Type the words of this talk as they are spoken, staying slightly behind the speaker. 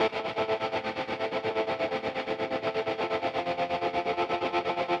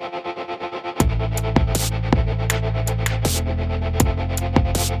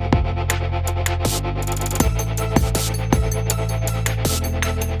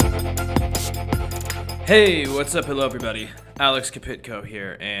Hey, what's up? Hello, everybody. Alex Kapitko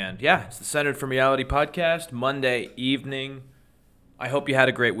here, and yeah, it's the Centered from Reality podcast, Monday evening. I hope you had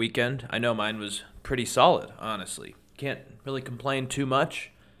a great weekend. I know mine was pretty solid, honestly. Can't really complain too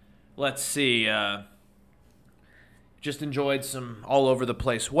much. Let's see, just enjoyed some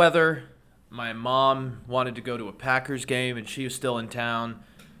all-over-the-place weather. My mom wanted to go to a Packers game, and she was still in town.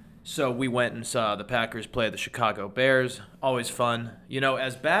 So we went and saw the Packers play the Chicago Bears. Always fun. You know,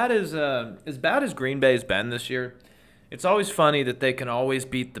 as bad as Green Bay's been this year, it's always funny that they can always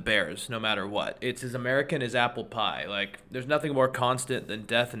beat the Bears no matter what. It's as American as apple pie. Like, there's nothing more constant than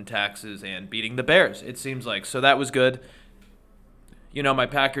death and taxes and beating the Bears, it seems like. So that was good. You know, my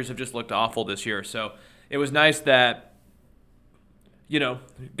Packers have just looked awful this year. So it was nice that, you know,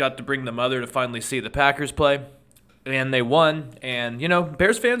 got to bring the mother to finally see the Packers play. And they won, and, you know,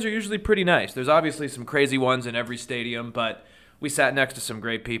 Bears fans are usually pretty nice. There's obviously some crazy ones in every stadium, but we sat next to some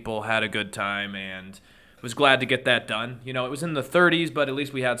great people, had a good time, and was glad to get that done. You know, it was in the 30s, but at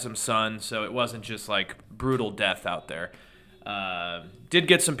least we had some sun, so it wasn't just, like, brutal death out there. Did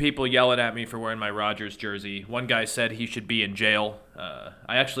get some people yelling at me for wearing my Rodgers jersey. One guy said he should be in jail.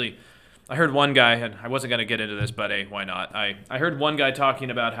 I heard one guy, and I wasn't going to get into this, but hey, why not? I heard one guy talking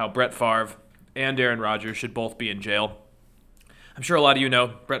about how Brett Favre and Aaron Rodgers should both be in jail. I'm sure a lot of you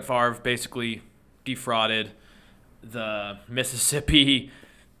know Brett Favre basically defrauded the Mississippi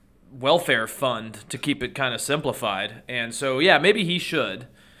welfare fund, to keep it kind of simplified. And so, yeah, maybe he should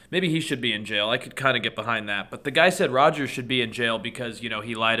be in jail. I could kind of get behind that. But the guy said Rodgers should be in jail because, you know,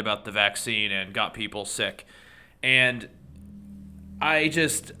 he lied about the vaccine and got people sick. And I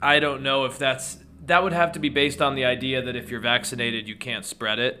don't know if that would have to be based on the idea that if you're vaccinated, you can't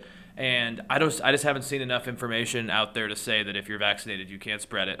spread it. And I just haven't seen enough information out there to say that if you're vaccinated, you can't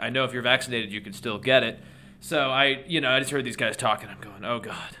spread it. I know if you're vaccinated, you can still get it. So I just heard these guys talking. I'm going,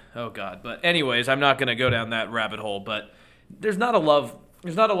 oh God. But anyways, I'm not going to go down that rabbit hole. But there's not a lot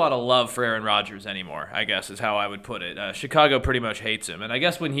of love for Aaron Rodgers anymore, I guess is how I would put it. Chicago pretty much hates him. And I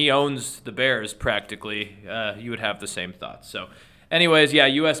guess when he owns the Bears practically, you would have the same thoughts. So anyways, yeah,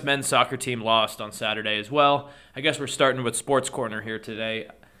 U.S. men's soccer team lost on Saturday as well. I guess we're starting with Sports Corner here today.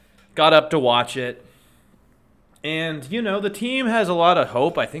 Got up to watch it, and, you know, the team has a lot of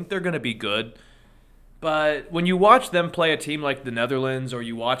hope. I think they're going to be good, but when you watch them play a team like the Netherlands, or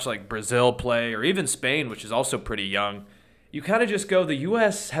you watch, like, Brazil play, or even Spain, which is also pretty young, you kind of just go, the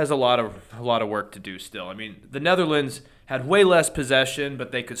U.S. has a lot of work to do still. I mean, the Netherlands had way less possession,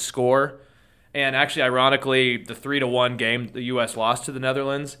 but they could score, and actually, ironically, the 3-1 game the U.S. lost to the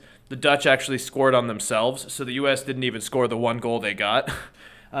Netherlands, the Dutch actually scored on themselves, so the U.S. didn't even score the one goal they got.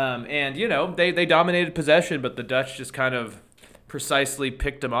 And, you know, they dominated possession, but the Dutch just kind of precisely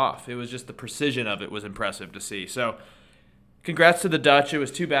picked them off. It was just the precision of it was impressive to see. So congrats to the Dutch. It was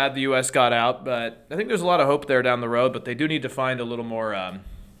too bad the U.S. got out, but I think there's a lot of hope there down the road, but they do need to find a little more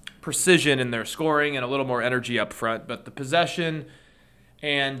precision in their scoring and a little more energy up front. But the possession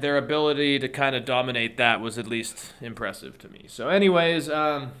and their ability to kind of dominate that was at least impressive to me. So anyways,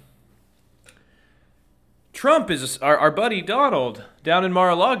 Trump is our buddy Donald down in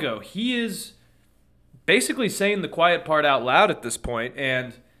Mar-a-Lago. He is basically saying the quiet part out loud at this point,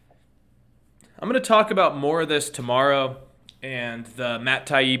 and I'm going to talk about more of this tomorrow and the Matt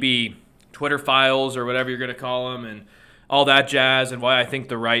Taibbi Twitter files, or whatever you're going to call them, and all that jazz, and why I think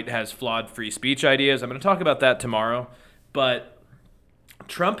the right has flawed free speech ideas. I'm going to talk about that tomorrow, but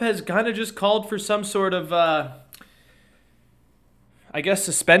Trump has kind of just called for some sort of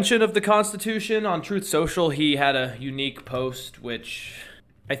suspension of the Constitution. On Truth Social, he had a unique post, which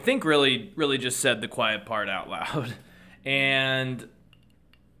I think really just said the quiet part out loud. And,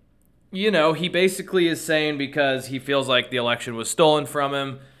 you know, he basically is saying, because he feels like the election was stolen from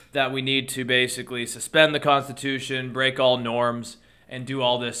him, that we need to basically suspend the Constitution, break all norms, and do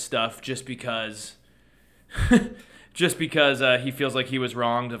all this stuff just because he feels like he was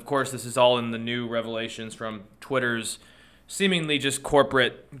wronged. Of course, this is all in the new revelations from Twitter's seemingly just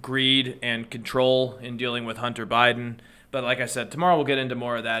corporate greed and control in dealing with Hunter Biden. But like I said, tomorrow we'll get into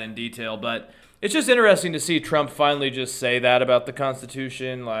more of that in detail. But it's just interesting to see Trump finally just say that about the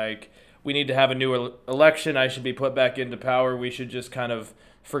Constitution. Like, we need to have a new election. I should be put back into power. We should just kind of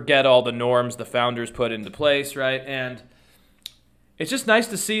forget all the norms the founders put into place, right? And it's just nice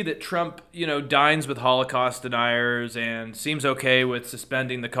to see that Trump, you know, dines with Holocaust deniers and seems okay with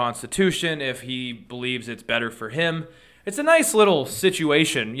suspending the Constitution if he believes it's better for him. It's a nice little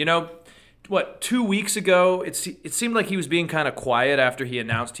situation. You know, 2 weeks ago, it seemed like he was being kind of quiet after he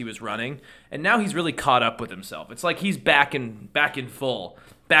announced he was running, and now he's really caught up with himself. It's like he's back in full,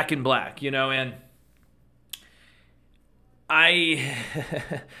 back in black, you know, and I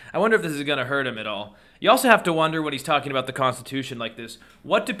I wonder if this is going to hurt him at all. You also have to wonder when he's talking about the Constitution like this,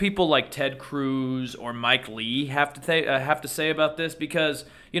 what do people like Ted Cruz or Mike Lee have to say about this? Because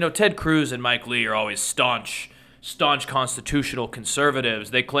Ted Cruz and Mike Lee are always staunch constitutional conservatives.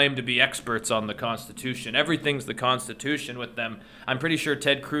 They claim to be experts on the Constitution. Everything's the Constitution with them. I'm pretty sure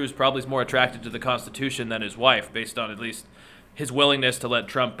Ted Cruz probably is more attracted to the Constitution than his wife, based on at least his willingness to let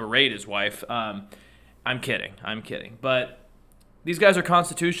Trump berate his wife. I'm kidding. But these guys are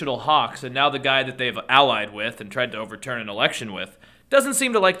constitutional hawks, and now the guy that they've allied with and tried to overturn an election with doesn't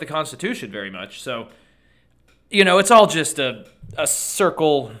seem to like the Constitution very much. So, it's all just a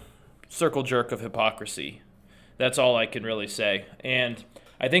circle jerk of hypocrisy. That's all I can really say. And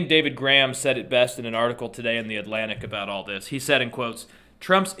I think David Graham said it best in an article today in The Atlantic about all this. He said, in quotes,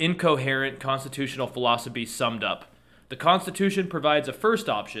 "Trump's incoherent constitutional philosophy summed up. The Constitution provides a first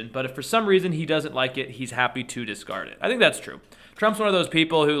option, but if for some reason he doesn't like it, he's happy to discard it." I think that's true. Trump's one of those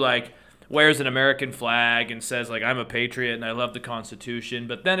people who wears an American flag and says I'm a patriot and I love the Constitution,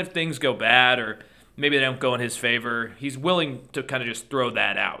 but then if things go bad or maybe they don't go in his favor, he's willing to kind of just throw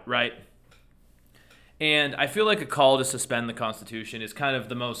that out, right? And I feel like a call to suspend the Constitution is kind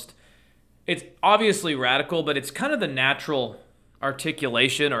of it's obviously radical, but it's kind of the natural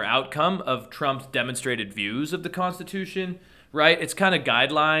articulation or outcome of Trump's demonstrated views of the Constitution, right? It's kind of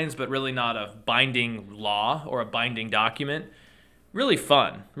guidelines, but really not a binding law or a binding document. Really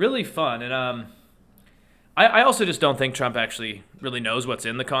fun. And I also just don't think Trump actually really knows what's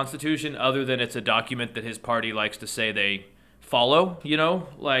in the Constitution, other than it's a document that his party likes to say they follow,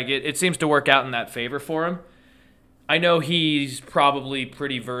 it seems to work out in that favor for him. I know he's probably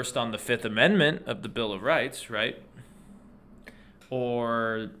pretty versed on the Fifth Amendment of the Bill of Rights, right?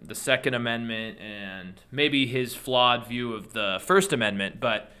 Or the Second Amendment, and maybe his flawed view of the First Amendment,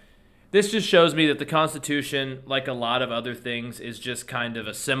 but this just shows me that the Constitution, like a lot of other things, is just kind of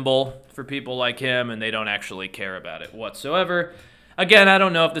a symbol for people like him, and they don't actually care about it whatsoever. Again, I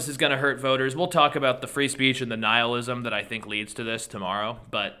don't know if this is going to hurt voters. We'll talk about the free speech and the nihilism that I think leads to this tomorrow,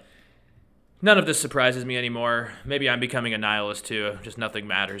 but none of this surprises me anymore. Maybe I'm becoming a nihilist too. Just nothing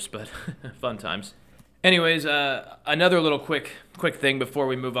matters, but fun times. Anyways, another little quick thing before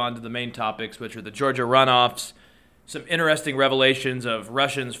we move on to the main topics, which are the Georgia runoffs. Some interesting revelations of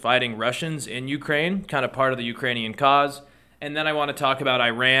Russians fighting Russians in Ukraine, kind of part of the Ukrainian cause. And then I want to talk about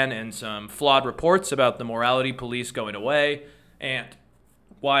Iran and some flawed reports about the morality police going away and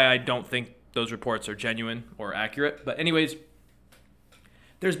why I don't think those reports are genuine or accurate. But anyways,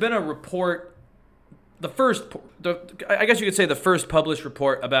 there's been a report, I guess you could say the first published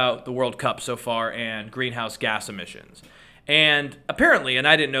report about the World Cup so far and greenhouse gas emissions. And apparently, and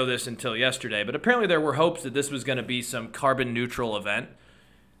I didn't know this until yesterday, but apparently there were hopes that this was going to be some carbon neutral event.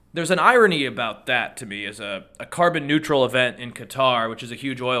 There's an irony about that to me, as a carbon neutral event in Qatar, which is a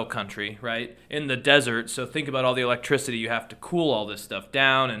huge oil country, right, in the desert. So think about all the electricity you have to cool all this stuff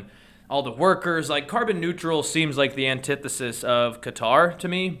down and all the workers. Carbon neutral seems like the antithesis of Qatar to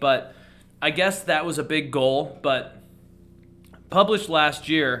me, but I guess that was a big goal. But published last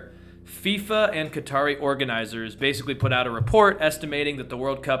year, FIFA and Qatari organizers basically put out a report estimating that the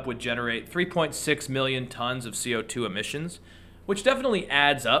World Cup would generate 3.6 million tons of CO2 emissions, which definitely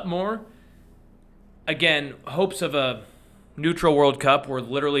adds up more. Again, hopes of a neutral World Cup were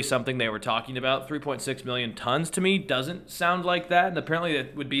literally something they were talking about. 3.6 million tons to me doesn't sound like that, and apparently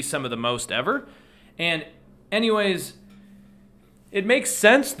it would be some of the most ever. And anyways, it makes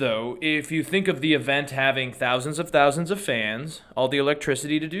sense, though, if you think of the event having thousands of fans, all the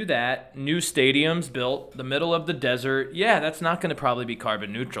electricity to do that, new stadiums built, the middle of the desert. Yeah, that's not going to probably be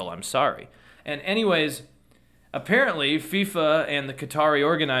carbon neutral, I'm sorry. And anyways, apparently FIFA and the Qatari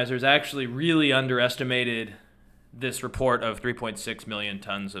organizers actually really underestimated this report of 3.6 million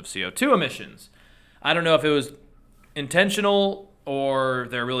tons of CO2 emissions. I don't know if it was intentional or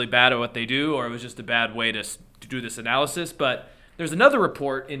they're really bad at what they do or it was just a bad way to do this analysis, but there's another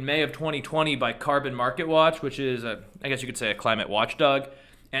report in May of 2020 by Carbon Market Watch, which is, I guess you could say, a climate watchdog,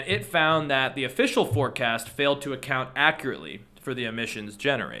 and it found that the official forecast failed to account accurately for the emissions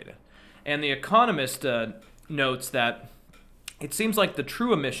generated. And The Economist notes that it seems like the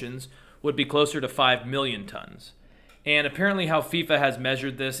true emissions would be closer to 5 million tons. And apparently how FIFA has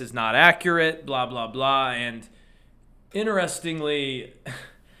measured this is not accurate, blah, blah, blah. And interestingly,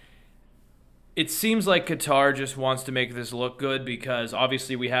 it seems like Qatar just wants to make this look good because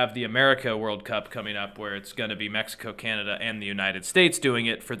obviously we have the America World Cup coming up where it's going to be Mexico, Canada, and the United States doing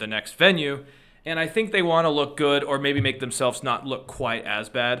it for the next venue. And I think they want to look good or maybe make themselves not look quite as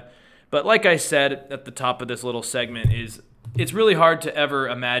bad. But like I said at the top of this little segment, it's really hard to ever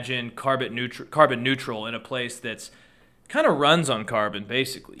imagine carbon neutral in a place that's kind of runs on carbon,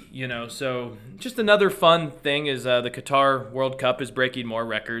 basically, So just another fun thing is the Qatar World Cup is breaking more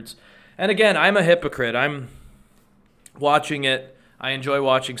records. And again, I'm a hypocrite. I'm watching it. I enjoy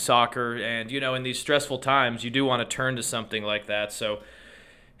watching soccer. And, in these stressful times, you do want to turn to something like that. So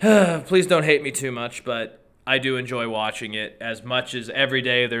please don't hate me too much, but I do enjoy watching it as much as every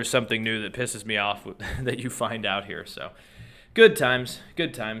day there's something new that pisses me off that you find out here. So good times,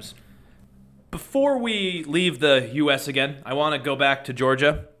 good times. Before we leave the U.S. again, I want to go back to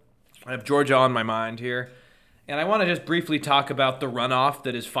Georgia. I have Georgia on my mind here. And I want to just briefly talk about the runoff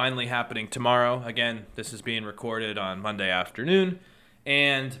that is finally happening tomorrow. Again, this is being recorded on Monday afternoon.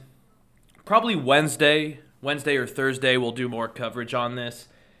 And probably Wednesday or Thursday, we'll do more coverage on this.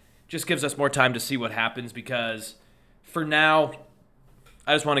 Just gives us more time to see what happens because for now,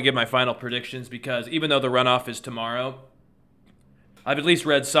 I just want to give my final predictions because even though the runoff is tomorrow, I've at least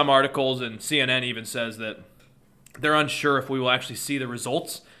read some articles, and CNN even says that they're unsure if we will actually see the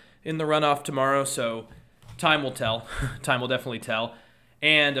results in the runoff tomorrow, so time will tell. Time will definitely tell.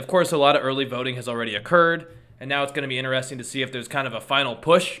 And, of course, a lot of early voting has already occurred, and now it's going to be interesting to see if there's kind of a final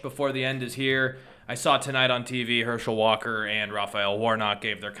push before the end is here. I saw tonight on TV Herschel Walker and Raphael Warnock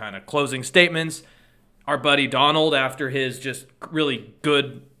gave their kind of closing statements. Our buddy Donald, after his just really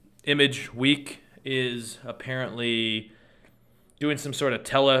good image week, is apparently doing some sort of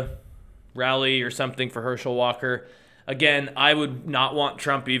tele-rally or something for Herschel Walker. Again, I would not want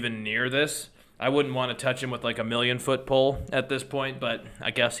Trump even near this. I wouldn't want to touch him with like a 1,000,000-foot pole at this point, but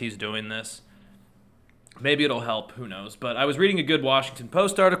I guess he's doing this. Maybe it'll help, who knows. But I was reading a good Washington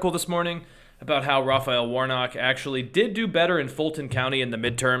Post article this morning about how Raphael Warnock actually did do better in Fulton County in the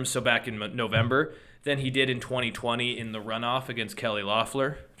midterms, so back in November, than he did in 2020 in the runoff against Kelly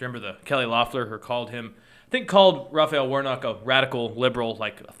Loeffler. Remember the Kelly Loeffler who called Raphael Warnock a radical liberal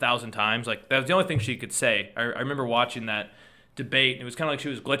like 1,000 times. Like that was the only thing she could say. I remember watching that debate, and it was kind of like she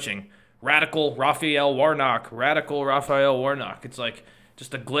was glitching. Radical Raphael Warnock. It's like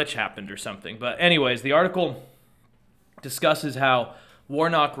just a glitch happened or something. But anyways, the article discusses how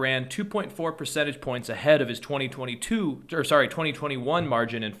Warnock ran 2.4 percentage points ahead of his 2021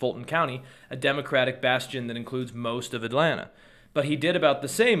 margin in Fulton County, a Democratic bastion that includes most of Atlanta. But he did about the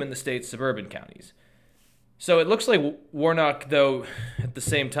same in the state's suburban counties. So it looks like Warnock, though, at the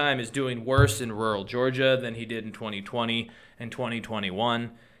same time, is doing worse in rural Georgia than he did in 2020 and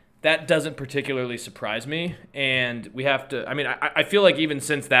 2021. That doesn't particularly surprise me, and we have to. I mean, I feel like even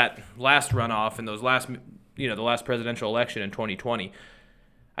since that last runoff and the last presidential election in 2020,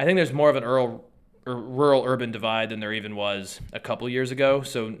 I think there's more of an rural-urban divide than there even was a couple years ago.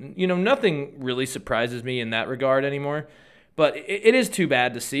 So nothing really surprises me in that regard anymore. But it is too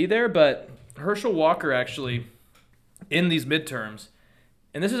bad to see there. But Herschel Walker actually, in these midterms,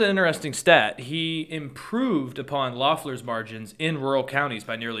 and this is an interesting stat, he improved upon Loeffler's margins in rural counties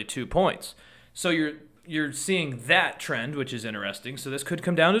by nearly 2 points. So you're seeing that trend, which is interesting. So this could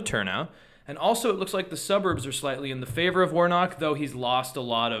come down to turnout. And also it looks like the suburbs are slightly in the favor of Warnock, though he's lost a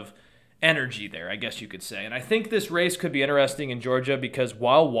lot of energy there, I guess you could say. And I think this race could be interesting in Georgia because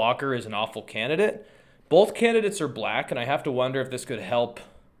while Walker is an awful candidate, both candidates are black, and I have to wonder if this could help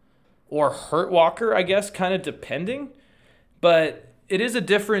or hurt Walker, I guess, kind of depending. But it is a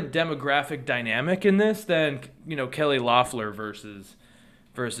different demographic dynamic in this than, Kelly Loeffler versus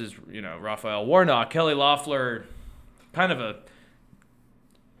Raphael Warnock. Kelly Loeffler, kind of a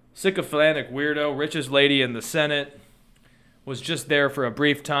sycophantic weirdo, richest lady in the Senate, was just there for a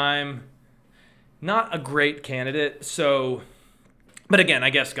brief time. Not a great candidate, so... But again, I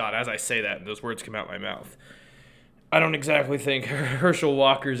guess, God, as I say that, and those words come out my mouth, I don't exactly think Herschel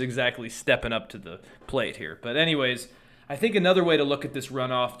Walker's exactly stepping up to the plate here. But anyways, I think another way to look at this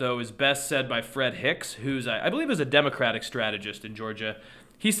runoff, though, is best said by Fred Hicks, who's, I believe, is a Democratic strategist in Georgia.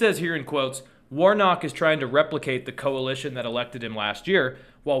 He says here in quotes, Warnock is trying to replicate the coalition that elected him last year,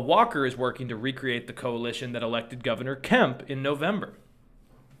 while Walker is working to recreate the coalition that elected Governor Kemp in November.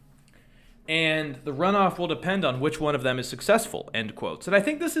 And the runoff will depend on which one of them is successful, end quotes. And I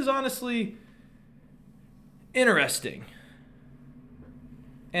think this is honestly interesting.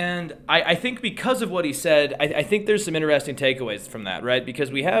 And I think because of what he said, I think there's some interesting takeaways from that, right?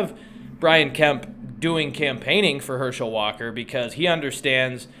 Because we have Brian Kemp doing campaigning for Herschel Walker because he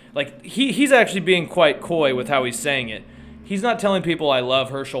understands, like, he's actually being quite coy with how he's saying it. He's not telling people I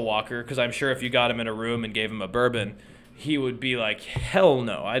love Herschel Walker, because I'm sure if you got him in a room and gave him a bourbon, he would be like, hell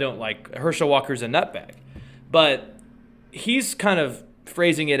no, I don't like, Herschel Walker's a nutbag. But he's kind of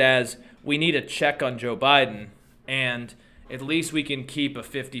phrasing it as, we need a check on Joe Biden, and at least we can keep a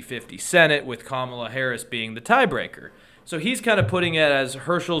 50-50 Senate with Kamala Harris being the tiebreaker. So he's kind of putting it as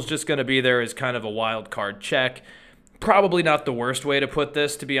Herschel's just going to be there as kind of a wild card check. probably not the worst way to put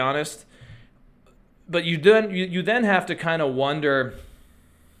this, to be honest. But you then have to kind of wonder,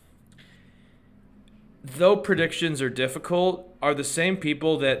 though predictions are difficult, are the same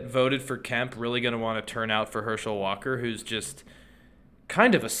people that voted for Kemp really going to want to turn out for Herschel Walker, who's just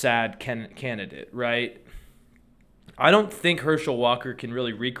kind of a sad candidate, right? I don't think Herschel Walker can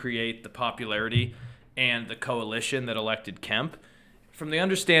really recreate the popularity and the coalition that elected Kemp. From the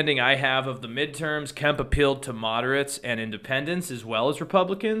understanding I have of the midterms, Kemp appealed to moderates and independents as well as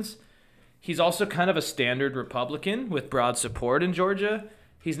Republicans. He's also kind of a standard Republican with broad support in Georgia.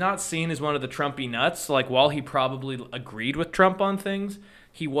 He's not seen as one of the Trumpy nuts. Like, while he probably agreed with Trump on things,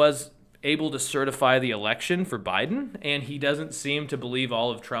 he was able to certify the election for Biden, and he doesn't seem to believe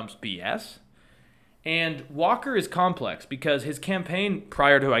all of Trump's BS. And Walker is complex because his campaign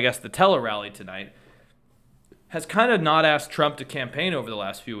prior to, I guess, the tele-rally tonight has kind of not asked Trump to campaign over the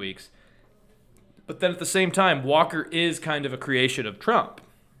last few weeks. But then at the same time, Walker is kind of a creation of Trump.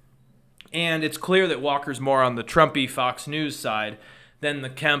 And it's clear that Walker's more on the Trumpy Fox News side than the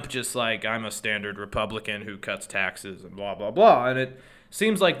Kemp just like, I'm a standard Republican who cuts taxes and blah, blah, blah. And it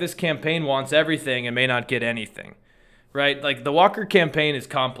seems like this campaign wants everything and may not get anything, right? Like, the Walker campaign is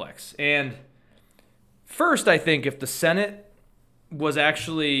complex. And first, I think if the Senate was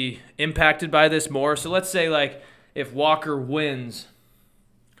actually impacted by this more, so let's say like if Walker wins,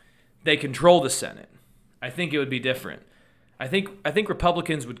 they control the Senate, I think it would be different. I think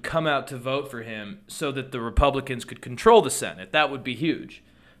Republicans would come out to vote for him so that the Republicans could control the Senate. That would be huge.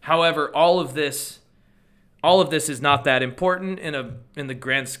 However, all of this is not that important in the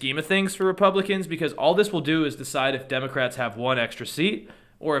grand scheme of things for Republicans, because all this will do is decide if Democrats have one extra seat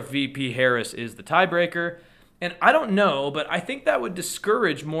or if VP Harris is the tiebreaker. And I don't know, but I think that would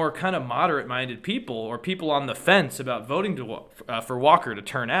discourage more kind of moderate-minded people or people on the fence about voting for Walker to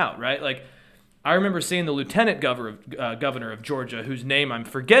turn out, right? Like, I remember seeing the lieutenant governor of Georgia, whose name I'm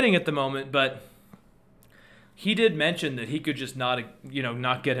forgetting at the moment, but he did mention that he could just not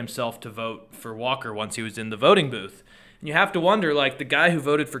get himself to vote for Walker once he was in the voting booth. And you have to wonder, like, the guy who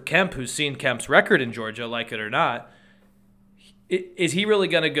voted for Kemp, who's seen Kemp's record in Georgia, like it or not, is he really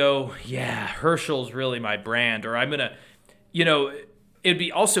going to go, yeah, Herschel's really my brand, or I'm going to, it'd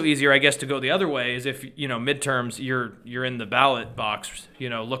be also easier, I guess, to go the other way, is if, midterms, you're in the ballot box,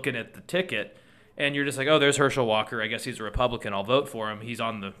 looking at the ticket, and you're just like, oh, there's Herschel Walker. I guess he's a Republican. I'll vote for him. He's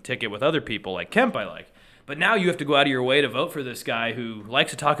on the ticket with other people like Kemp I like. But now you have to go out of your way to vote for this guy who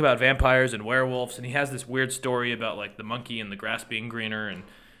likes to talk about vampires and werewolves, and he has this weird story about like the monkey and the grass being greener, and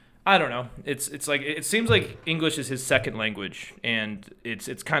I don't know. It's like, it seems like English is his second language, and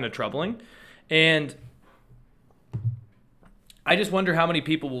it's kind of troubling. And I just wonder how many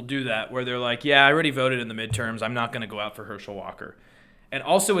people will do that, where they're like, yeah, I already voted in the midterms. I'm not going to go out for Herschel Walker. And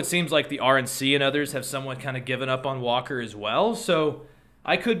also, it seems like the RNC and others have somewhat kind of given up on Walker as well. So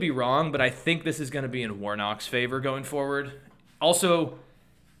I could be wrong, but I think this is going to be in Warnock's favor going forward. Also,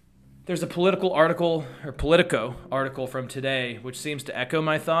 there's a Politico article from today, which seems to echo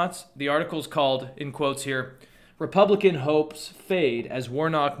my thoughts. The article's called, in quotes here, "Republican Hopes Fade as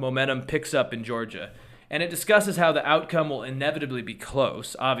Warnock Momentum Picks Up in Georgia." And it discusses how the outcome will inevitably be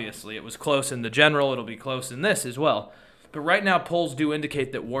close. Obviously, it was close in the general. It'll be close in this as well. But right now, polls do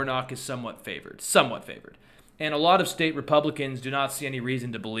indicate that Warnock is somewhat favored. And a lot of state Republicans do not see any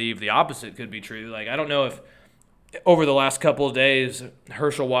reason to believe the opposite could be true. Like, I don't know if over the last couple of days,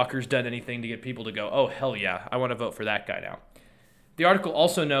 Herschel Walker's done anything to get people to go, oh, hell yeah, I want to vote for that guy now. The article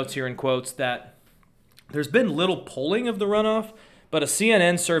also notes here in quotes that there's been little polling of the runoff, but a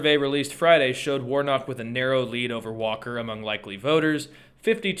CNN survey released Friday showed Warnock with a narrow lead over Walker among likely voters,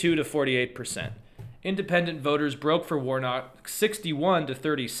 52 to 48%. Independent voters broke for Warnock 61 to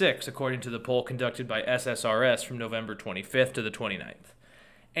 36, according to the poll conducted by SSRS from November 25th to the 29th.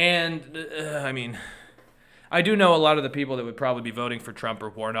 And, I do know a lot of the people that would probably be voting for Trump or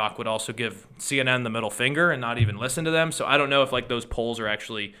Warnock would also give CNN the middle finger and not even listen to them. So I don't know if, like, those polls are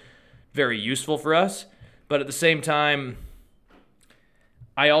actually very useful for us. But at the same time,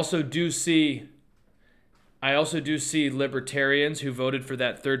 I also do see libertarians who voted for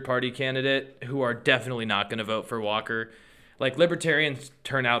that third-party candidate who are definitely not going to vote for Walker. Like, libertarians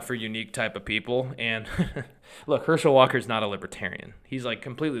turn out for unique type of people, and look, Herschel Walker's not a libertarian. He's, like,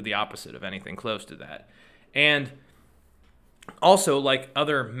 completely the opposite of anything close to that. And also, like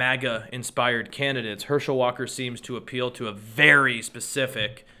other MAGA-inspired candidates, Herschel Walker seems to appeal to a very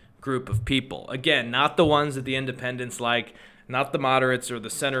specific group of people. Again, not the ones that the independents like, not the moderates or the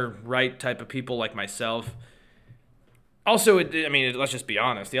center-right type of people like myself. Also, let's just be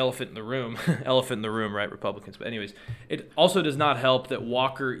honest. The elephant in the room, elephant in the room, right? Republicans. But anyways, it also does not help that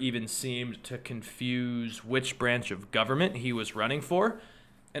Walker even seemed to confuse which branch of government he was running for.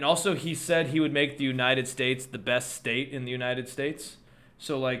 And also, he said he would make the United States the best state in the United States.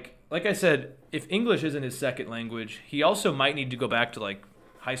 So, like I said, if English isn't his second language, he also might need to go back to like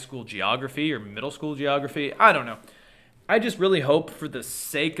high school geography or middle school geography. I don't know. I just really hope, for the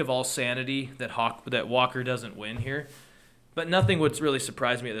sake of all sanity, that Walker doesn't win here. But nothing would really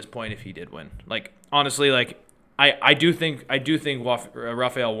surprise me at this point if he did win. Like, honestly, like I do think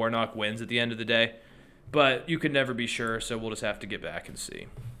Raphael Warnock wins at the end of the day, but you can never be sure, so we'll just have to get back and see.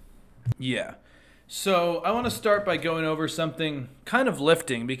 Yeah. So I want to start by going over something kind of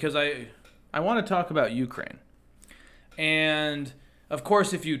lifting, because I want to talk about Ukraine. And of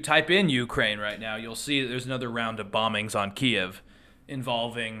course, if you type in Ukraine right now, you'll see that there's another round of bombings on Kiev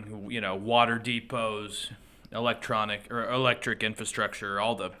involving, water depots, electric infrastructure,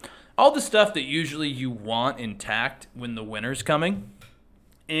 all the stuff that usually you want intact when the winter's coming.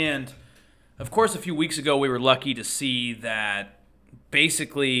 And of course, a few weeks ago we were lucky to see that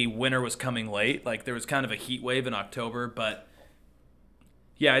basically winter was coming late. Like, there was kind of a heat wave in October, but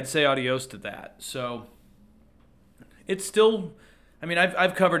yeah, I'd say adios to that. So it's still,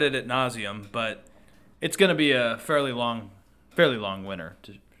 I've covered it ad nauseum, but it's going to be a fairly long winter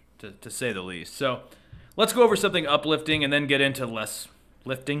to say the least. So let's go over something uplifting and then get into less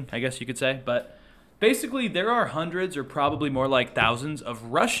lifting, I guess you could say. But basically, there are hundreds, or probably more like thousands, of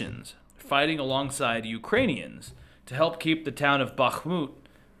Russians fighting alongside Ukrainians to help keep the town of Bakhmut,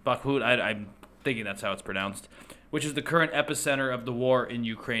 I'm thinking that's how it's pronounced, which is the current epicenter of the war, in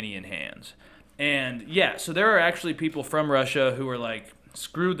Ukrainian hands. And yeah, so there are actually people from Russia who are like,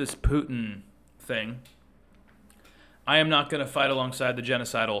 screw this Putin thing. I am not going to fight alongside the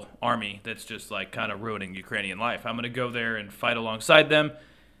genocidal army that's just like kind of ruining Ukrainian life. I'm going to go there and fight alongside them.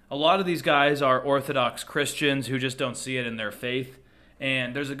 A lot of these guys are Orthodox Christians who just don't see it in their faith.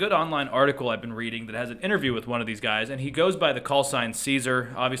 And there's a good online article I've been reading that has an interview with one of these guys, and he goes by the call sign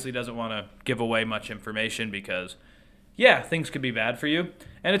Caesar. Obviously doesn't want to give away much information because, yeah, things could be bad for you.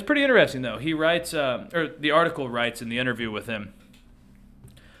 And it's pretty interesting, though. He writes, or the article writes in the interview with him,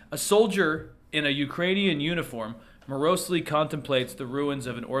 a soldier in a Ukrainian uniform morosely contemplates the ruins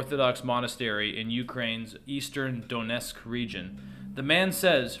of an Orthodox monastery in Ukraine's eastern Donetsk region. The man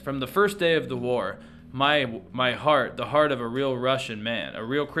says, from the first day of the war, my heart, the heart of a real Russian man, a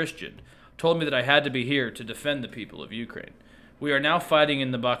real Christian, told me that I had to be here to defend the people of Ukraine. We are now fighting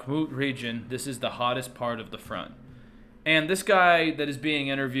in the Bakhmut region. This is the hottest part of the front. And this guy that is being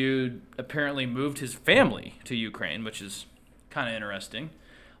interviewed apparently moved his family to Ukraine, which is kind of interesting.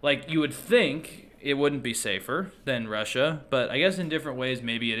 Like, you would think it wouldn't be safer than Russia, but I guess in different ways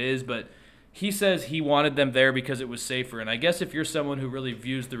maybe it is. But he says he wanted them there because it was safer. And I guess if you're someone who really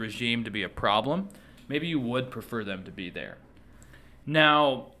views the regime to be a problem, maybe you would prefer them to be there.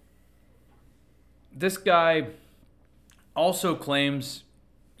 Now, this guy also claims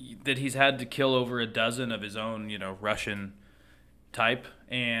that he's had to kill over a dozen of his own, Russian type.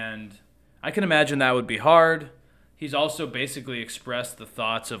 And I can imagine that would be hard. He's also basically expressed the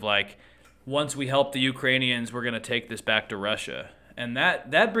thoughts of like, once we help the Ukrainians, we're going to take this back to Russia. And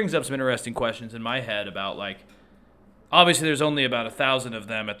that brings up some interesting questions in my head about, like, obviously there's only about 1,000 of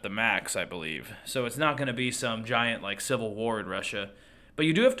them at the max, I believe. So it's not going to be some giant, like, civil war in Russia. But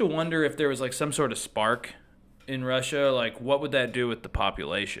you do have to wonder if there was, like, some sort of spark in Russia. Like, what would that do with the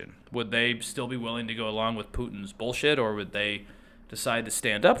population? Would they still be willing to go along with Putin's bullshit, or would they decide to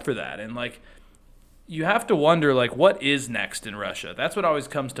stand up for that? And, like, you have to wonder, like, what is next in Russia? That's what always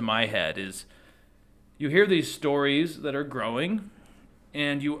comes to my head is you hear these stories that are growing,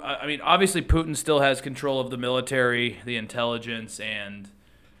 and obviously Putin still has control of the military, the intelligence, and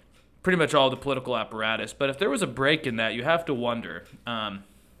pretty much all the political apparatus. But if there was a break in that, you have to wonder.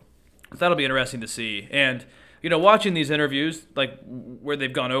 That'll be interesting to see. And, watching these interviews, like where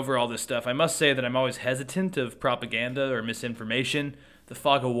they've gone over all this stuff, I must say that I'm always hesitant of propaganda or misinformation. The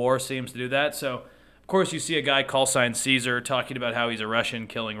fog of war seems to do that. So, of course, you see a guy call sign Caesar talking about how he's a Russian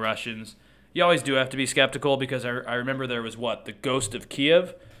killing Russians. You always do have to be skeptical because I remember there was the Ghost of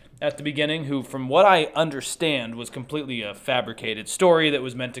Kiev at the beginning, who, from what I understand, was completely a fabricated story that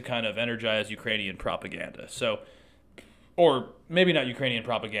was meant to kind of energize Ukrainian propaganda. So, or maybe not Ukrainian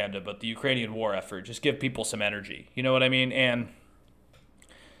propaganda, but the Ukrainian war effort. Just give people some energy. You know what I mean? And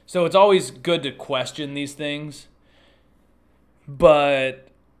so it's always good to question these things. But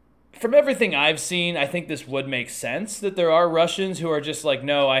from everything I've seen, I think this would make sense that there are Russians who are just like,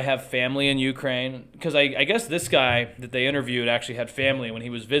 no, I have family in Ukraine. Because I guess this guy that they interviewed actually had family. When he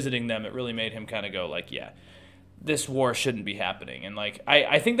was visiting them, it really made him kind of go like, yeah, this war shouldn't be happening. And like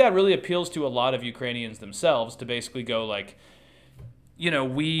I think that really appeals to a lot of Ukrainians themselves to basically go like,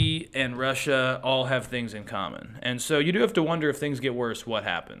 we and Russia all have things in common. And so you do have to wonder if things get worse, what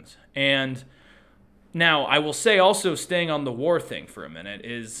happens. And now I will say also, staying on the war thing for a minute,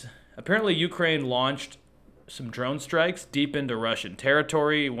 is apparently Ukraine launched some drone strikes deep into Russian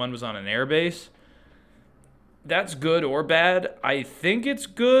territory. One was on an airbase. That's good or bad. I think it's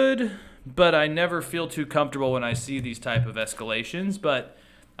good, but I never feel too comfortable when I see these type of escalations. But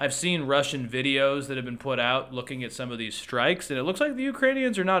I've seen Russian videos that have been put out looking at some of these strikes, and it looks like the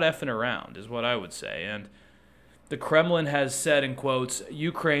Ukrainians are not effing around, is what I would say. And the Kremlin has said, in quotes,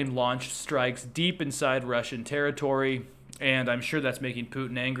 Ukraine launched strikes deep inside Russian territory, and I'm sure that's making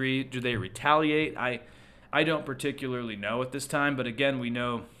Putin angry. Do they retaliate? I don't particularly know at this time, but again,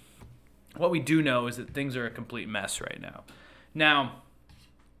 what we do know is that things are a complete mess right now. Now,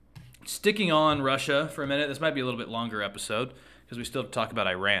 sticking on Russia for a minute, this might be a little bit longer episode because we still have to talk about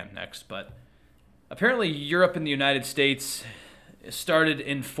Iran next, but apparently Europe and the United States started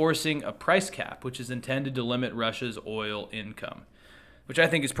enforcing a price cap, which is intended to limit Russia's oil income, which I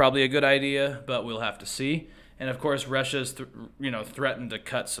think is probably a good idea, but we'll have to see. And of course, Russia's threatened to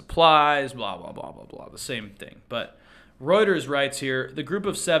cut supplies, blah, blah, blah, blah, blah, the same thing. But Reuters writes here, the Group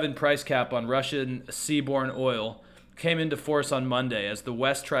of Seven price cap on Russian seaborne oil came into force on Monday as the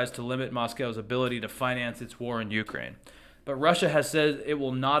West tries to limit Moscow's ability to finance its war in Ukraine. But Russia has said it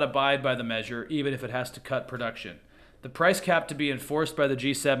will not abide by the measure, even if it has to cut production. The price cap to be enforced by the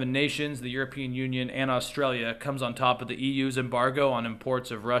G7 nations, the European Union, and Australia comes on top of the EU's embargo on imports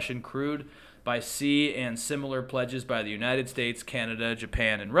of Russian crude by sea and similar pledges by the United States, Canada,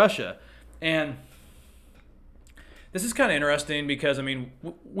 Japan, and Russia. And this is kind of interesting because,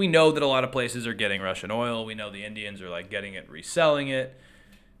 we know that a lot of places are getting Russian oil. We know the Indians are getting it, reselling it.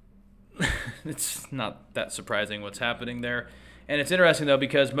 It's not that surprising what's happening there. And it's interesting, though,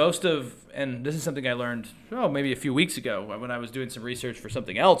 because and this is something I learned, maybe a few weeks ago when I was doing some research for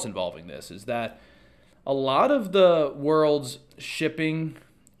something else involving this, is that a lot of the world's shipping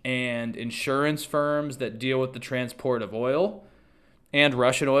and insurance firms that deal with the transport of oil and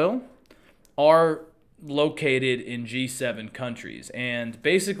Russian oil are located in G7 countries. And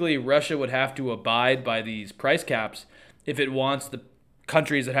basically, Russia would have to abide by these price caps if it wants the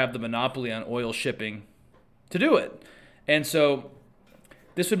countries that have the monopoly on oil shipping to do it. And so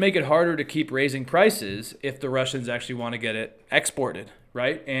this would make it harder to keep raising prices if the Russians actually want to get it exported,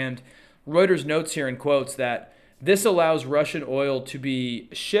 right? And Reuters notes here in quotes that this allows Russian oil to be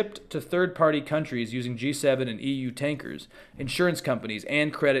shipped to third-party countries using G7 and EU tankers, insurance companies,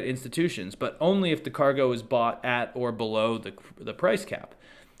 and credit institutions, but only if the cargo is bought at or below the price cap.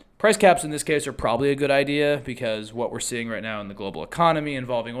 Price caps in this case are probably a good idea because what we're seeing right now in the global economy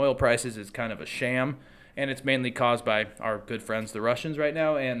involving oil prices is kind of a sham, and it's mainly caused by our good friends, the Russians, right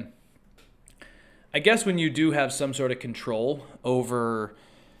now. And I guess when you do have some sort of control over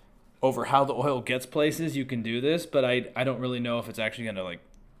how the oil gets places, you can do this, but I don't really know if it's actually going to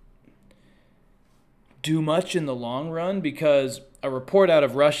do much in the long run, because a report out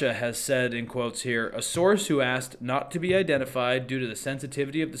of Russia has said, in quotes here, a source who asked not to be identified due to the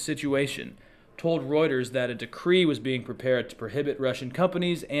sensitivity of the situation told Reuters that a decree was being prepared to prohibit Russian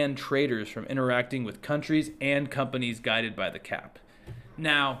companies and traders from interacting with countries and companies guided by the cap.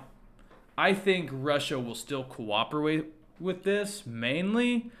 Now, I think Russia will still cooperate with this,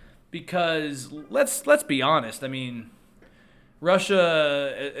 mainly because let's be honest.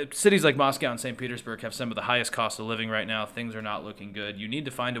 Russia, cities like Moscow and St. Petersburg have some of the highest cost of living right now. Things are not looking good. You need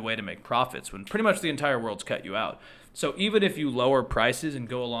to find a way to make profits when pretty much the entire world's cut you out. So even if you lower prices and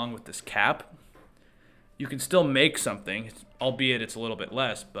go along with this cap, you can still make something, albeit it's a little bit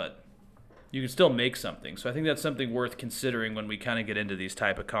less, but you can still make something. So I think that's something worth considering when we kind of get into these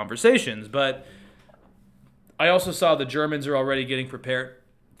type of conversations. But I also saw the Germans are already getting prepared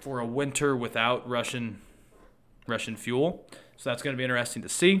for a winter without Russian fuel. So that's going to be interesting to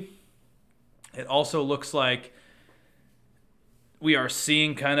see. It also looks like we are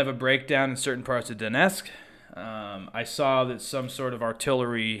seeing kind of a breakdown in certain parts of Donetsk. I saw that some sort of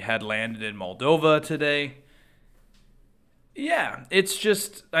artillery had landed in Moldova today. Yeah, it's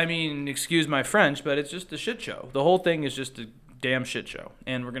just, excuse my French, but it's just a shit show. The whole thing is just a damn shit show.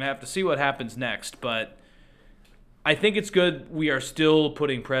 And we're going to have to see what happens next. But I think it's good we are still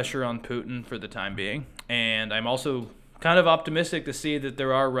putting pressure on Putin for the time being. And I'm also kind of optimistic to see that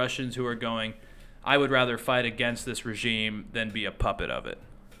there are Russians who are going, I would rather fight against this regime than be a puppet of it.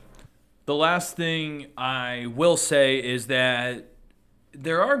 The last thing I will say is that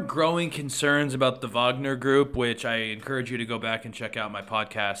there are growing concerns about the Wagner Group, which I encourage you to go back and check out my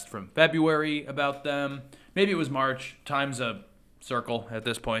podcast from February about them. maybe it was March. Time's a circle at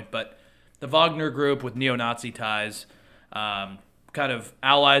this point, but the Wagner Group with neo-Nazi ties, kind of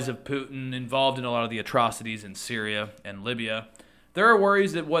allies of Putin, involved in a lot of the atrocities in Syria and Libya. There are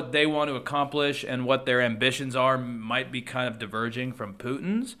worries that what they want to accomplish and what their ambitions are might be kind of diverging from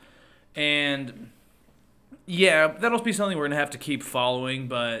Putin's. And yeah, that'll be something we're going to have to keep following,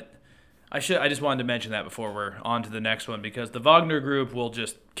 but I just wanted to mention that before we're on to the next one, because the Wagner Group will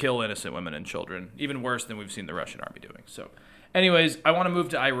just kill innocent women and children, even worse than we've seen the Russian army doing. So anyways, I want to move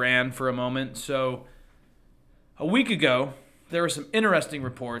to Iran for a moment. So a week ago, there were some interesting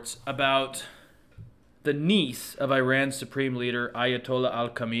reports about the niece of Iran's supreme leader, Ayatollah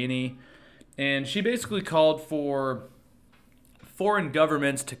al-Khamenei, and she basically called for foreign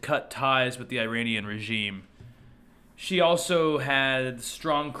governments to cut ties with the Iranian regime. She also had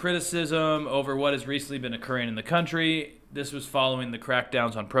strong criticism over what has recently been occurring in the country. This was following the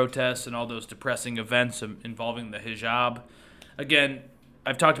crackdowns on protests and all those depressing events involving the hijab. Again,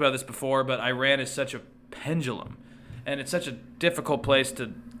 I've talked about this before, but Iran is such a pendulum, and it's such a difficult place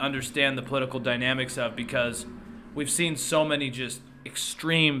to understand the political dynamics of, because we've seen so many just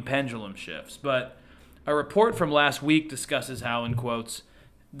extreme pendulum shifts. But a report from last week discusses how, in quotes,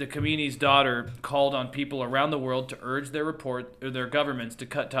 the Khamenei's daughter called on people around the world to urge their governments to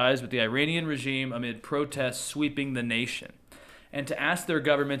cut ties with the Iranian regime amid protests sweeping the nation, and to ask their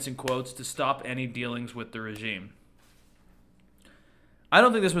governments, in quotes, to stop any dealings with the regime. I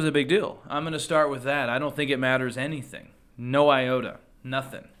don't think this was a big deal. I'm going to start with that. I don't think it matters anything. No iota.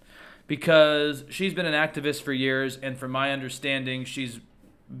 Nothing. Because she's been an activist for years, and from my understanding, she's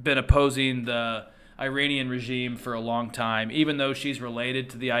been opposing the Iranian regime for a long time. Even though she's related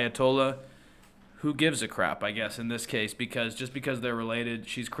to the Ayatollah, who gives a crap, I guess, in this case, because just because they're related,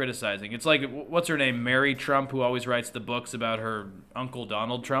 she's criticizing. It's like, what's her name, Mary Trump, who always writes the books about her uncle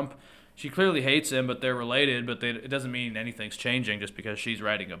Donald Trump. She clearly hates him, but they're related, but it doesn't mean anything's changing just because she's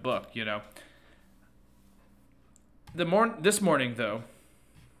writing a book, you know. This morning, though,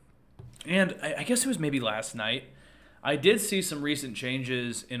 and I guess it was maybe last night, I did see some recent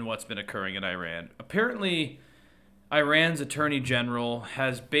changes in what's been occurring in Iran. Apparently, Iran's attorney general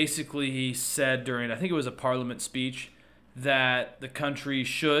has basically said during, I think it was a parliament speech, that the country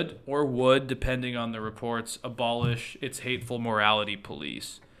should or would, depending on the reports, abolish its hateful morality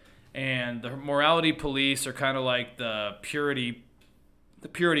police. And the morality police are kind of like the purity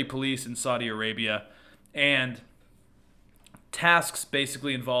police in Saudi Arabia, and tasks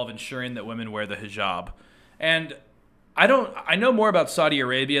basically involve ensuring that women wear the hijab. And I know more about Saudi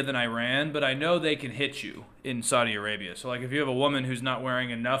Arabia than Iran, but I know they can hit you in Saudi Arabia. So like if you have a woman who's not wearing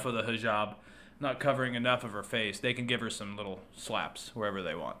enough of the hijab, not covering enough of her face, they can give her some little slaps wherever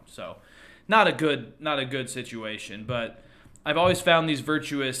they want. So not a good situation, but I've always found these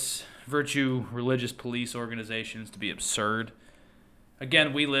virtue religious police organizations to be absurd.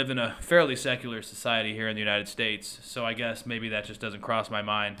 Again, we live in a fairly secular society here in the United States, so I guess maybe that just doesn't cross my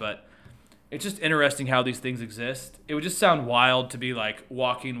mind, but it's just interesting how these things exist. It would just sound wild to be like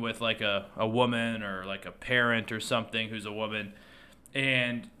walking with like a woman or like a parent or something who's a woman,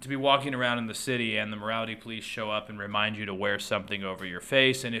 and to be walking around in the city and the morality police show up and remind you to wear something over your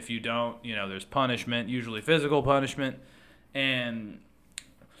face, and if you don't, there's punishment, usually physical punishment. And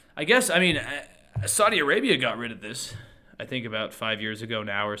I guess, Saudi Arabia got rid of this, I think about 5 years ago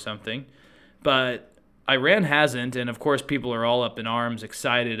now or something, but Iran hasn't, and of course people are all up in arms,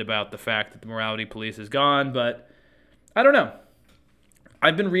 excited about the fact that the morality police is gone, but I don't know.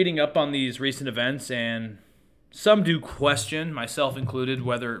 I've been reading up on these recent events, and some do question, myself included,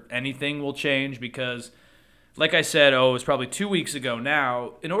 whether anything will change, because like I said, it was probably 2 weeks ago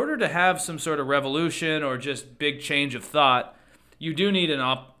now, in order to have some sort of revolution or just big change of thought, you do need an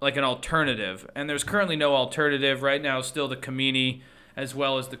alternative, and there's currently no alternative. Right now, still the Khamenei, as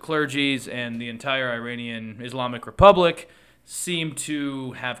well as the clergies and the entire Iranian Islamic Republic, seem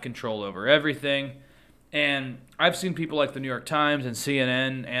to have control over everything. And I've seen people like the New York Times and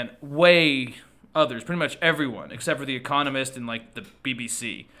CNN and way others, pretty much everyone, except for The Economist and like the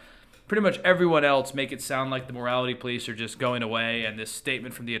BBC. Pretty much everyone else make it sound like the morality police are just going away, and this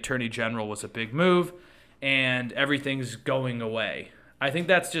statement from the Attorney General was a big move, and everything's going away. I think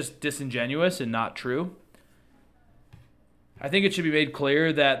that's just disingenuous and not true. I think it should be made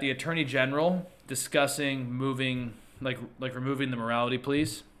clear that the Attorney General discussing removing the morality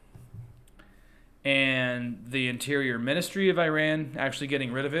police and the Interior Ministry of Iran actually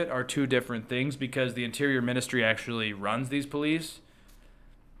getting rid of it are two different things, because the Interior Ministry actually runs these police.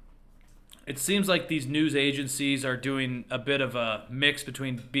 It seems like these news agencies are doing a bit of a mix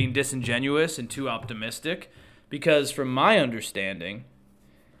between being disingenuous and too optimistic, because from my understanding,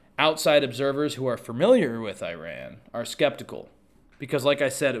 outside observers who are familiar with Iran are skeptical. Because, like I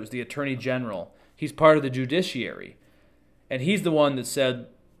said, it was the Attorney General. He's part of the judiciary. And he's the one that said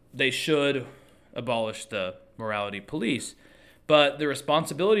they should abolish the morality police. But the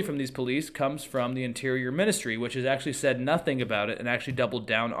responsibility from these police comes from the Interior Ministry, which has actually said nothing about it and actually doubled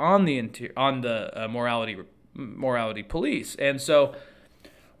down on the morality police. And so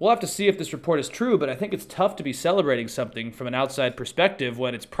we'll have to see if this report is true, but I think it's tough to be celebrating something from an outside perspective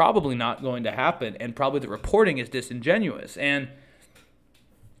when it's probably not going to happen, and probably the reporting is disingenuous. And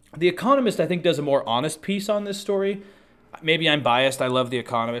The Economist, I think, does a more honest piece on this story. Maybe I'm biased. I love The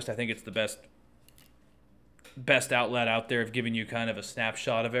Economist. I think it's the best outlet out there of giving you kind of a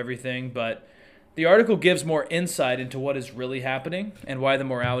snapshot of everything. But the article gives more insight into what is really happening and why the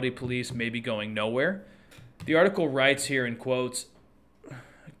morality police may be going nowhere. The article writes here in quotes,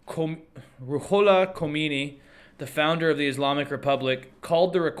 Ruhollah Khomeini, the founder of the Islamic Republic,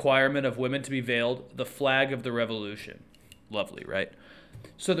 called the requirement of women to be veiled the flag of the revolution. Lovely, right?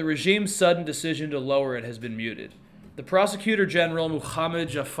 So the regime's sudden decision to lower it has been muted. The Prosecutor General Mohammed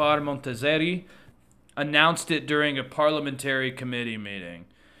Jafar Montazeri announced it during a parliamentary committee meeting.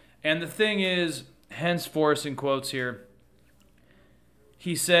 And the thing is, henceforth, in quotes here,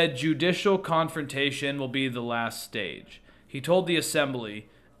 he said judicial confrontation will be the last stage. He told the assembly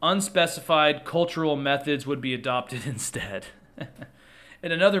unspecified cultural methods would be adopted instead.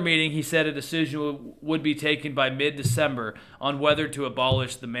 In another meeting, he said a decision would be taken by mid-December on whether to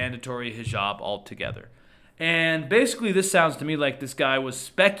abolish the mandatory hijab altogether. And basically, this sounds to me like this guy was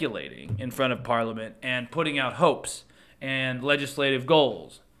speculating in front of Parliament and putting out hopes and legislative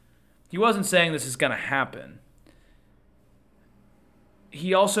goals. He wasn't saying this is going to happen.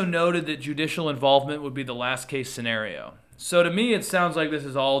 He also noted that judicial involvement would be the last case scenario. So to me, it sounds like this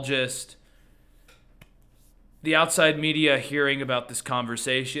is all just the outside media hearing about this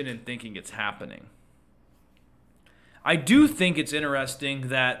conversation and thinking it's happening. I do think it's interesting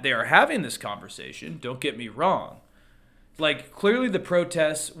that they are having this conversation. Don't get me wrong. Like, clearly the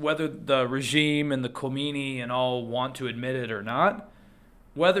protests, whether the regime and the Khomeini and all want to admit it or not,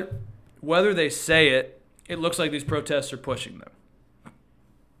 whether they say it, it looks like these protests are pushing them.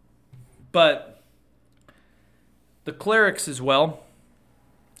 But the clerics as well,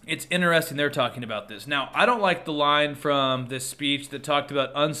 it's interesting they're talking about this. Now, I don't like the line from this speech that talked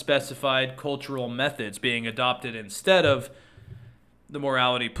about unspecified cultural methods being adopted instead of the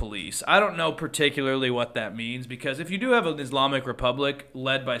morality police. I don't know particularly what that means, because if you do have an Islamic Republic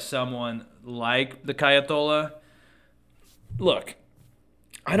led by someone like the Ayatollah, look,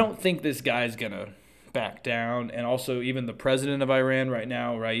 I don't think this guy's going to back down. And also, even the president of Iran right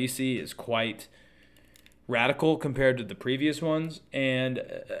now, Raisi, is quite radical compared to the previous ones. And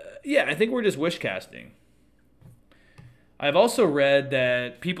yeah, I think we're just wish casting. I've also read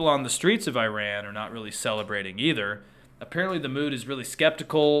that people on the streets of Iran are not really celebrating either. Apparently the mood is really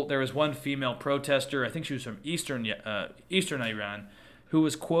skeptical. There was one female protester, I think she was from Eastern Iran, who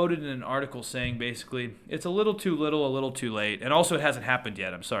was quoted in an article saying basically, it's a little too little, a little too late. And also, it hasn't happened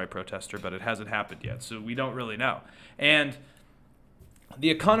yet. I'm sorry, protester, but it hasn't happened yet. So we don't really know. And the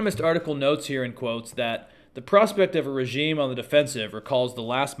Economist article notes here in quotes that the prospect of a regime on the defensive recalls the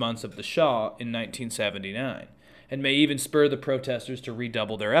last months of the Shah in 1979, and may even spur the protesters to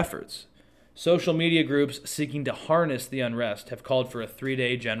redouble their efforts. Social media groups seeking to harness the unrest have called for a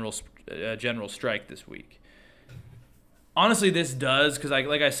 3-day general strike this week. Honestly, this does, because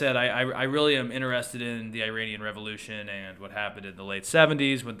like I said, I really am interested in the Iranian Revolution and what happened in the late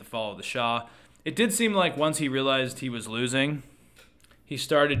 70s with the fall of the Shah. It did seem like once he realized he was losing, he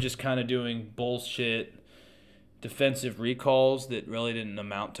started just kind of doing bullshit defensive recalls that really didn't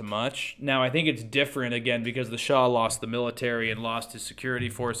amount to much. Now, I think it's different, again, because the Shah lost the military and lost his security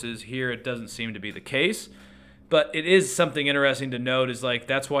forces. Here, it doesn't seem to be the case. But it is something interesting to note, is like,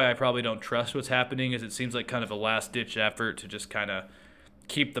 that's why I probably don't trust what's happening, is it seems like kind of a last-ditch effort to just kind of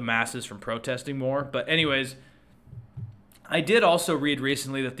keep the masses from protesting more. But anyways, I did also read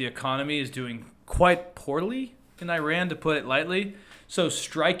recently that the economy is doing quite poorly in Iran, to put it lightly. So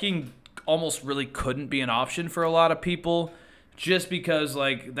striking almost really couldn't be an option for a lot of people, just because,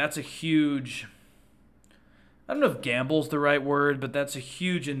 like, that's a huge, I don't know if gamble's the right word, but that's a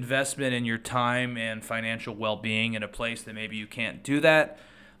huge investment in your time and financial well-being in a place that maybe you can't do that.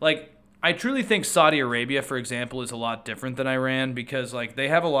 Like, I truly think Saudi Arabia, for example, is a lot different than Iran, because, like, they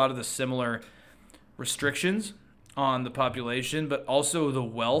have a lot of the similar restrictions on the population, but also the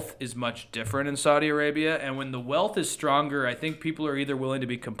wealth is much different in Saudi Arabia. And when the wealth is stronger, I think people are either willing to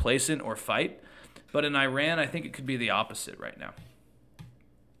be complacent or fight. But in Iran, I think it could be the opposite right now.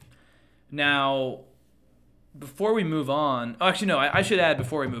 Now, before we move on, actually no, I should add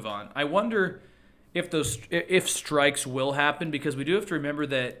before we move on. I wonder if strikes will happen, because we do have to remember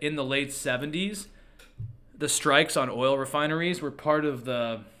that in the late 70s, the strikes on oil refineries were part of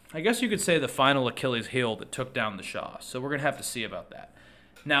I guess you could say, the final Achilles heel that took down the Shah. So we're going to have to see about that.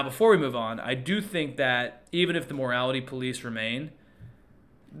 Now, before we move on, I do think that even if the morality police remain,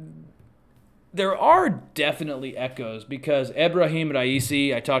 there are definitely echoes, because Ebrahim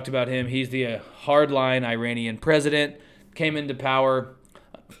Raisi, I talked about him, he's the hardline Iranian president, came into power,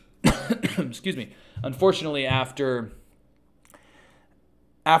 excuse me, unfortunately after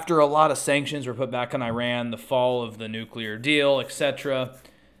a lot of sanctions were put back on Iran, the fall of the nuclear deal, etc.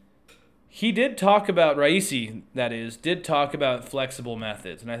 He did talk about, Raisi, that is, did talk about flexible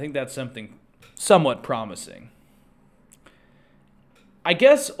methods, and I think that's something somewhat promising. I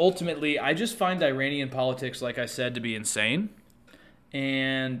guess, ultimately, I just find Iranian politics, like I said, to be insane.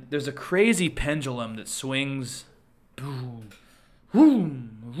 And there's a crazy pendulum that swings boom,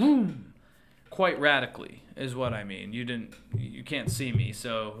 boom, boom, quite radically, is what I mean. You can't see me,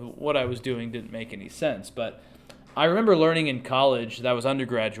 so what I was doing didn't make any sense. But I remember learning in college, that was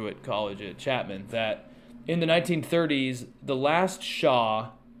undergraduate college at Chapman, that in the 1930s, the last Shah,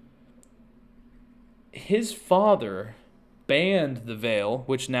 his father banned the veil,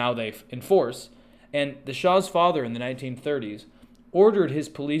 which now they enforce, and the Shah's father in the 1930s ordered his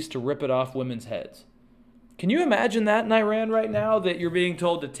police to rip it off women's heads. Can you imagine that in Iran right now, that you're being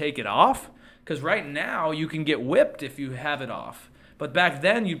told to take it off? Because right now you can get whipped if you have it off. But back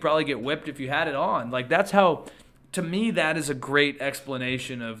then you'd probably get whipped if you had it on. Like, that's how, to me, that is a great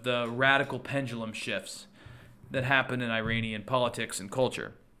explanation of the radical pendulum shifts that happen in Iranian politics and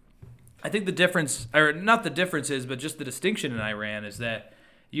culture. I think the difference, or not the difference is, but just the distinction in Iran is that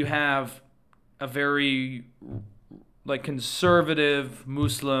you have a very conservative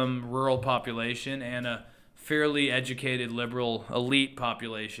Muslim rural population and a fairly educated liberal elite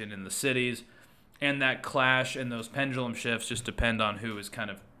population in the cities, and that clash and those pendulum shifts just depend on who is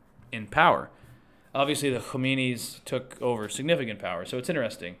kind of in power. Obviously, the Khomeinis took over significant power, so it's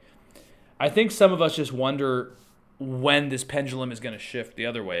interesting. I think some of us just wonder when this pendulum is going to shift the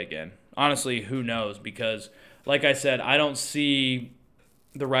other way again. Honestly, who knows? Because, like I said, I don't see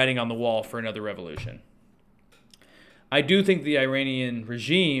the writing on the wall for another revolution. I do think the Iranian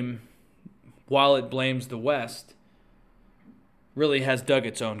regime, while it blames the West, really has dug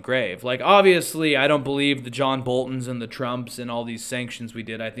its own grave. Like, obviously, I don't believe the John Boltons and the Trumps and all these sanctions we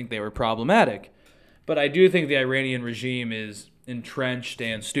did. I think they were problematic. But I do think the Iranian regime is entrenched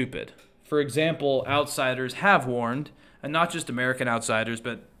and stupid. For example, outsiders have warned, and not just American outsiders,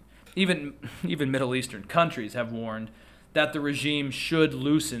 but even Middle Eastern countries have warned that the regime should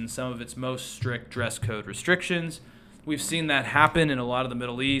loosen some of its most strict dress code restrictions. We've seen that happen in a lot of the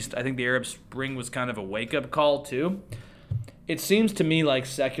Middle East. I think the Arab Spring was kind of a wake-up call, too. It seems to me like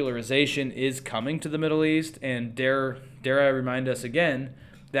secularization is coming to the Middle East, and dare I remind us again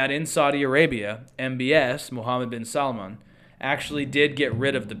that in Saudi Arabia, MBS, Mohammed bin Salman, actually did get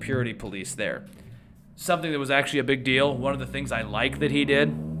rid of the purity police there. Something that was actually a big deal. One of the things I like that he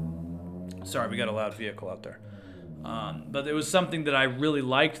did. Sorry, we got a loud vehicle out there. But it was something that I really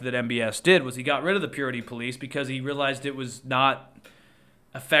liked that MBS did, was he got rid of the purity police because he realized it was not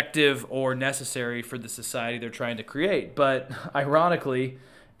effective or necessary for the society they're trying to create. But ironically,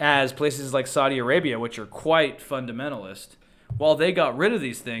 as places like Saudi Arabia, which are quite fundamentalist, while they got rid of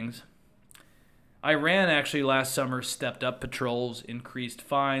these things, Iran actually last summer stepped up patrols, increased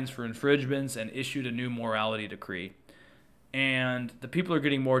fines for infringements, and issued a new morality decree. And the people are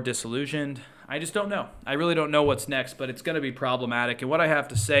getting more disillusioned. I just don't know. I really don't know what's next, but it's going to be problematic. And what I have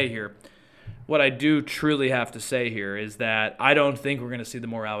to say here, what I do truly have to say here, is that I don't think we're going to see the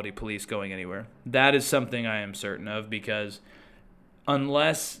morality police going anywhere. That is something I am certain of, because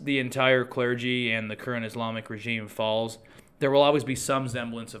unless the entire clergy and the current Islamic regime falls, there will always be some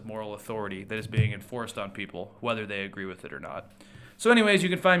semblance of moral authority that is being enforced on people, whether they agree with it or not. So anyways, you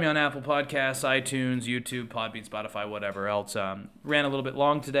can find me on Apple Podcasts, iTunes, YouTube, Podbean, Spotify, whatever else. Ran a little bit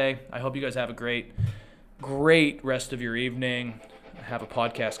long today. I hope you guys have a great rest of your evening. I have a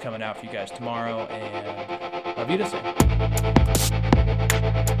podcast coming out for you guys tomorrow, and love you to say.